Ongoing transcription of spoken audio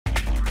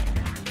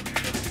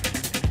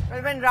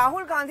Well, when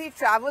Rahul Gandhi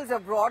travels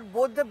abroad,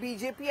 both the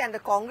BJP and the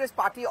Congress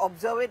party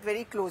observe it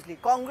very closely.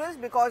 Congress,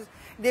 because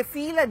they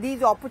feel that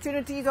these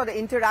opportunities or the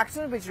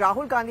interactions which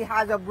Rahul Gandhi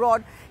has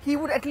abroad, he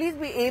would at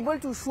least be able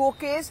to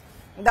showcase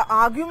the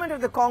argument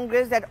of the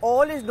Congress that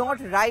all is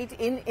not right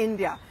in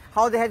India,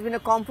 how there has been a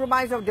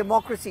compromise of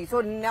democracy.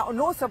 So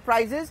no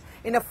surprises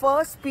in the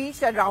first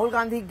speech that Rahul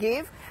Gandhi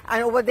gave,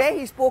 and over there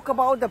he spoke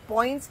about the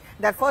points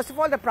that first of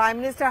all the Prime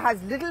Minister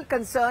has little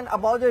concern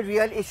about the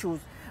real issues.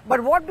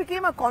 But what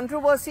became a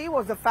controversy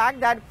was the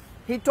fact that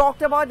he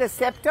talked about the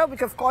scepter,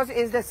 which of course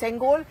is the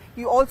Sengol.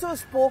 He also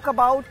spoke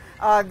about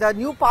the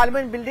new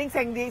parliament building,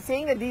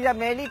 saying that these are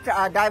merely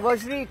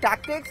diversionary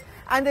tactics,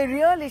 and the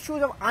real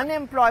issues of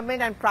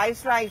unemployment and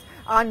price rise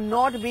are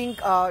not being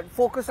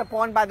focused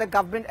upon by the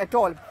government at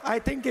all. I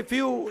think if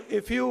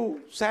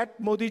you sat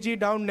Modi ji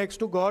down next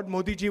to God,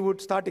 Modi ji would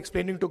start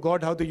explaining to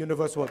God how the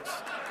universe works.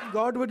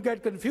 God would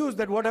get confused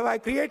that what have I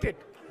created?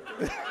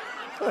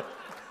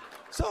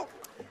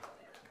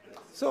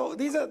 So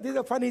these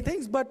are funny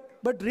things,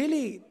 but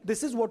really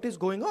this is what is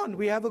going on.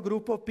 We have a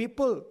group of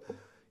people,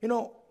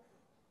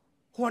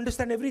 who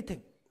understand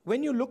everything.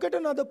 When you look at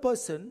another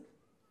person,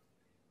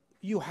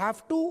 you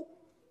have to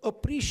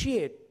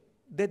appreciate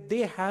that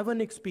they have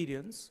an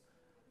experience,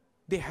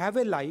 they have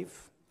a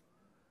life,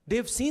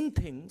 they've seen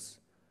things,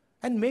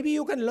 and maybe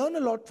you can learn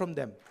a lot from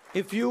them.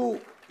 If you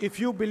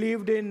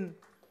believed in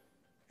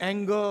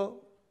anger,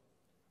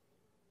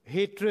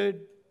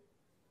 hatred,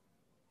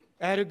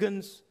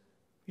 arrogance,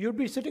 you'd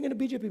be sitting in a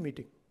BJP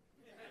meeting.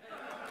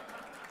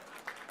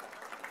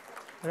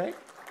 Right?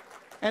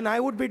 And I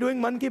would be doing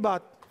Man Ki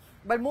Baat.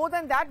 But more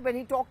than that, when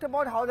he talked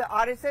about how the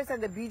RSS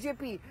and the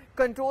BJP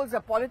controls the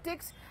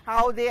politics,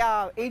 how they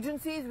are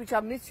agencies which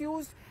are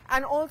misused,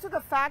 and also the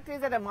fact is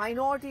that the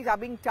minorities are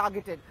being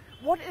targeted.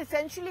 What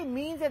essentially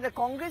means that the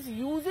Congress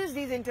uses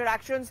these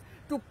interactions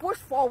to push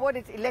forward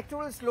its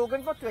electoral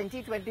slogan for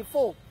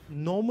 2024.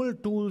 Normal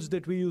tools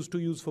that we used to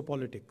use for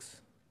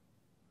politics,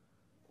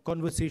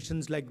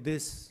 conversations like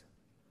this,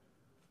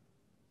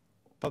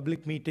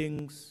 public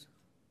meetings,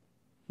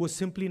 was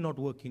simply not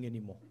working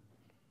anymore.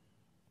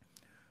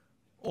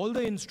 All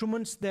the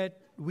instruments that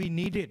we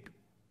needed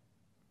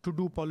to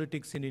do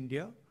politics in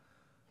India,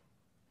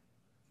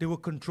 they were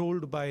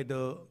controlled by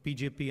the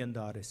BJP and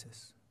the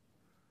RSS.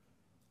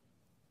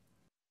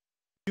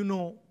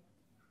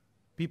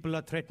 People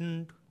are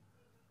threatened,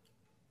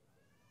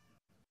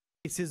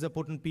 cases are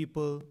put on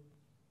people,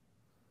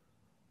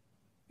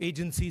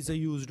 agencies are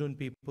used on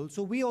people.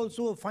 So we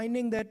also are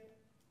finding that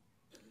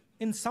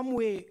in some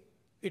way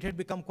it had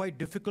become quite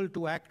difficult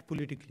to act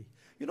politically.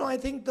 I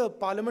think the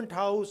Parliament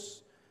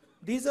House,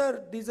 these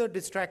are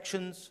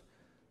distractions.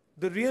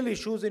 The real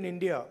issues in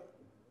India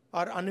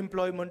are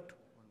unemployment,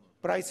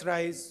 price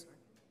rise,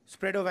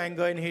 spread of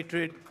anger and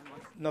hatred.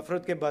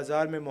 Nafrat ke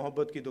bazaar mein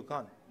Mohabbat ki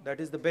Dukaan. That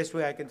is the best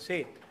way I can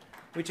say it,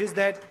 which is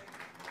that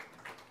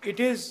it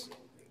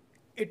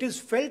is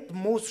felt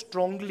most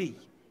strongly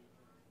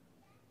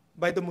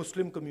by the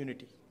Muslim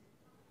community,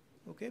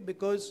 okay,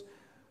 because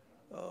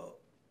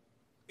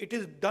it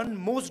is done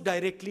most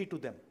directly to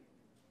them.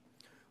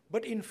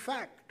 But in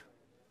fact,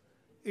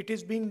 it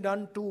is being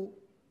done to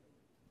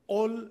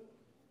all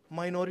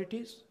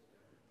minorities.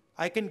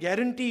 I can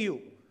guarantee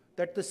you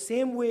that the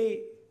same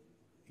way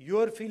you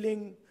are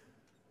feeling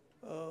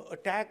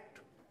attacked,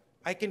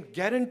 I can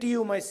guarantee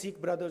you my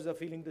Sikh brothers are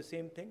feeling the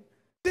same thing.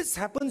 This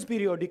happens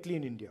periodically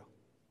in India.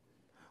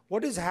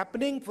 What is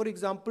happening, for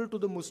example, to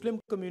the Muslim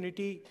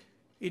community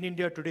in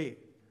India today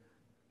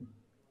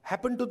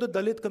happened to the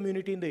Dalit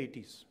community in the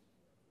 80s.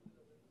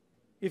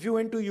 If you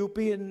went to UP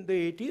in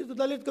the 80s, the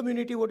Dalit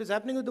community, what is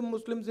happening with the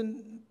Muslims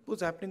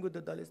was happening with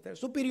the Dalits there.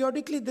 So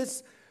periodically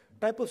this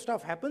type of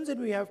stuff happens and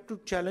we have to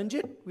challenge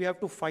it, we have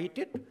to fight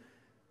it,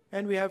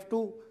 and we have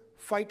to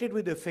fight it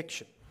with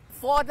affection.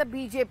 For the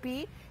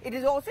BJP, it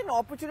is also an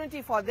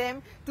opportunity for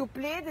them to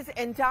play this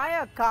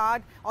entire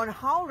card on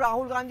how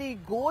Rahul Gandhi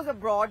goes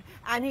abroad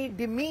and he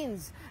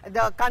demeans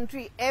the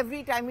country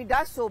every time he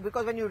does so,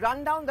 because when you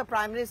run down the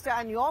Prime Minister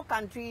and your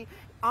country,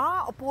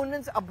 our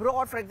opponents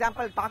abroad, for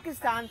example,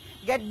 Pakistan,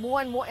 get more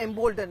and more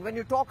emboldened. When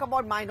you talk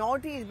about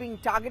minorities being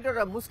targeted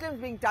or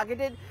Muslims being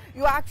targeted,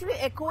 you're actually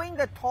echoing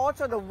the thoughts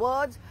or the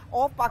words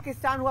of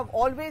Pakistan, who have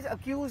always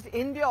accused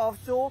India of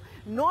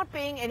not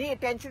paying any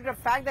attention to the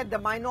fact that the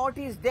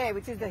minorities there,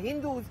 which is the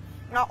Hindus,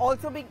 are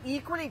also being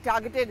equally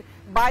targeted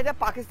by the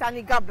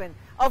Pakistani government.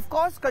 Of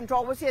course,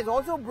 controversy has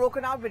also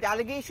broken out with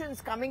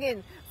allegations coming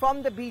in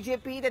from the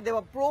BJP that there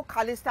were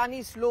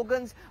pro-Khalistani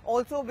slogans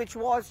also which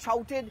was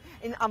shouted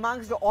in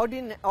amongst the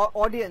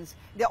audience.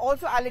 There are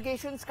also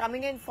allegations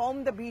coming in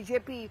from the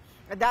BJP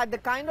that the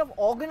kind of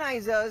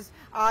organizers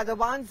are the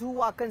ones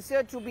who are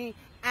considered to be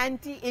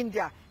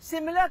anti-India.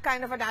 Similar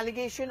kind of an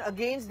allegation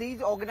against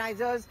these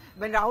organizers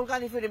when Rahul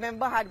Gandhi, if you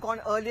remember, had gone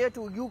earlier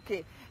to UK.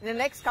 In the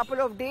next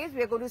couple of days,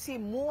 we are going to see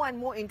more and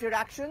more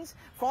interactions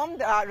from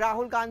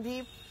Rahul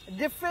Gandhi,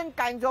 different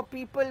kinds of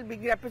people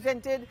being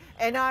represented,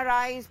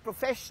 NRIs,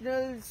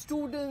 professionals,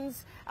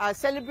 students,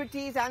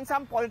 celebrities and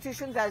some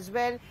politicians as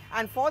well.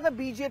 And for the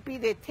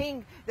BJP, they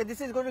think that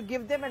this is going to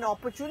give them an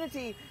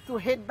opportunity to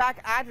hit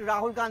back at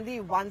Rahul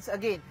Gandhi once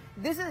again.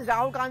 This is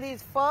Rahul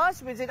Gandhi's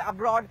first visit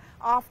abroad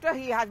after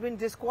he has been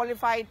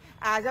disqualified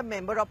as a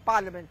member of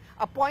parliament,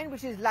 a point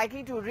which is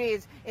likely to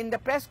raise in the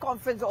press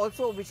conference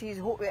also, which he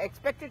is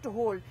expected to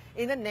hold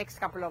in the next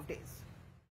couple of days.